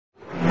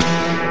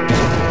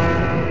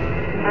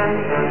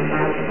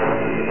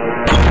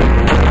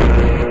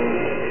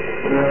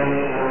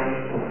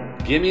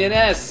Give me an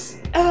S.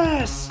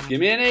 S.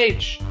 Give me an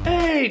H.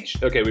 H.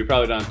 Okay, we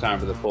probably don't have time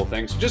for the full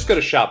thing, so just go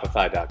to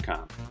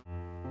Shopify.com.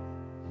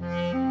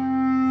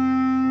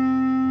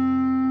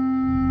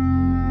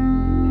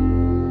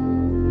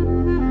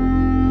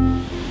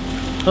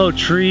 Oh,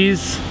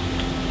 trees,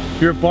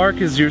 your bark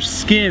is your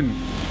skin.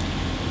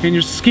 And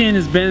your skin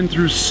has been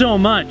through so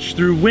much,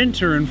 through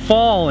winter and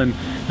fall and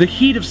the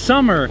heat of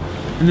summer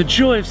and the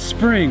joy of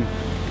spring.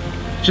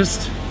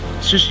 It's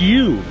just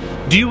you.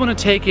 Do you want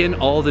to take in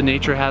all the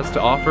nature has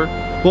to offer?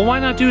 Well, why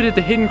not do it at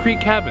the Hidden Creek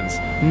Cabins?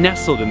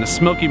 Nestled in the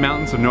Smoky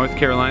Mountains of North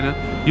Carolina,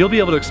 you'll be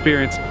able to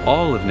experience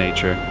all of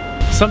nature.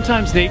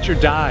 Sometimes nature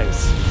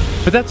dies,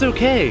 but that's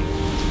okay,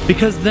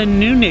 because then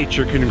new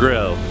nature can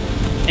grow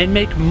and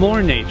make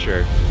more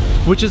nature,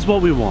 which is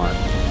what we want.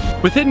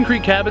 With Hidden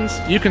Creek Cabins,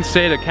 you can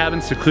stay at a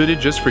cabin secluded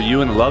just for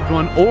you and a loved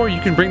one, or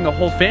you can bring the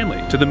whole family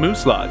to the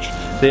Moose Lodge.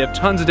 They have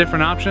tons of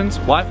different options,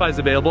 Wi-Fi's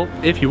available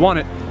if you want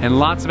it, and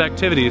lots of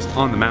activities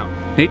on the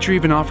mountain. Nature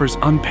even offers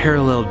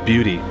unparalleled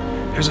beauty.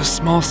 There's a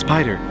small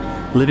spider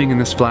living in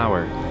this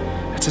flower.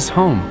 It's his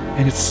home,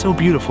 and it's so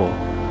beautiful.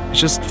 It's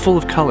just full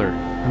of color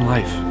and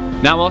life.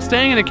 Now, while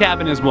staying in a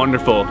cabin is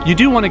wonderful, you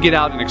do want to get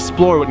out and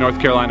explore what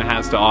North Carolina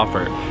has to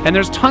offer. And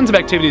there's tons of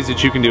activities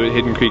that you can do at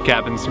Hidden Creek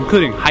Cabins,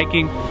 including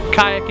hiking,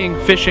 kayaking,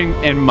 fishing,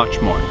 and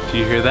much more. Do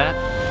you hear that?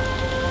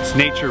 It's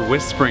nature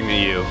whispering to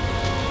you.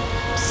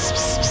 Psst,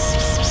 psst, psst,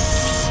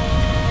 psst,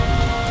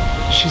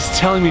 psst. She's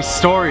telling me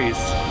stories.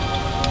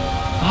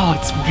 Oh,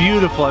 it's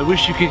beautiful. I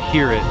wish you could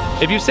hear it.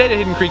 If you stayed at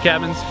Hidden Creek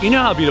Cabins, you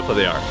know how beautiful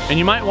they are, and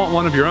you might want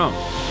one of your own.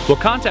 Well,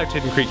 contact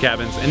Hidden Creek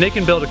Cabins, and they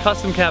can build a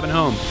custom cabin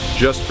home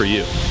just for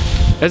you.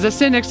 As I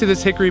stand next to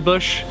this hickory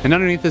bush and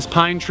underneath this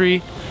pine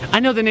tree, I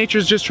know that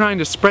nature's just trying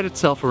to spread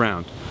itself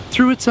around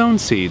through its own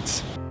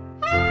seeds.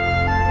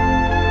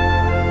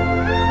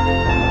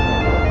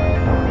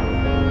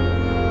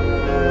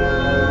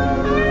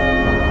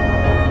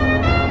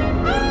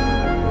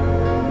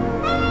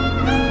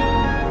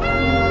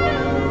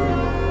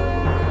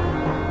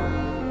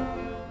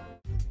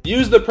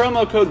 Use the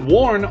promo code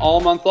WARN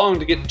all month long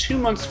to get 2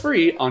 months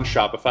free on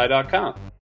Shopify.com.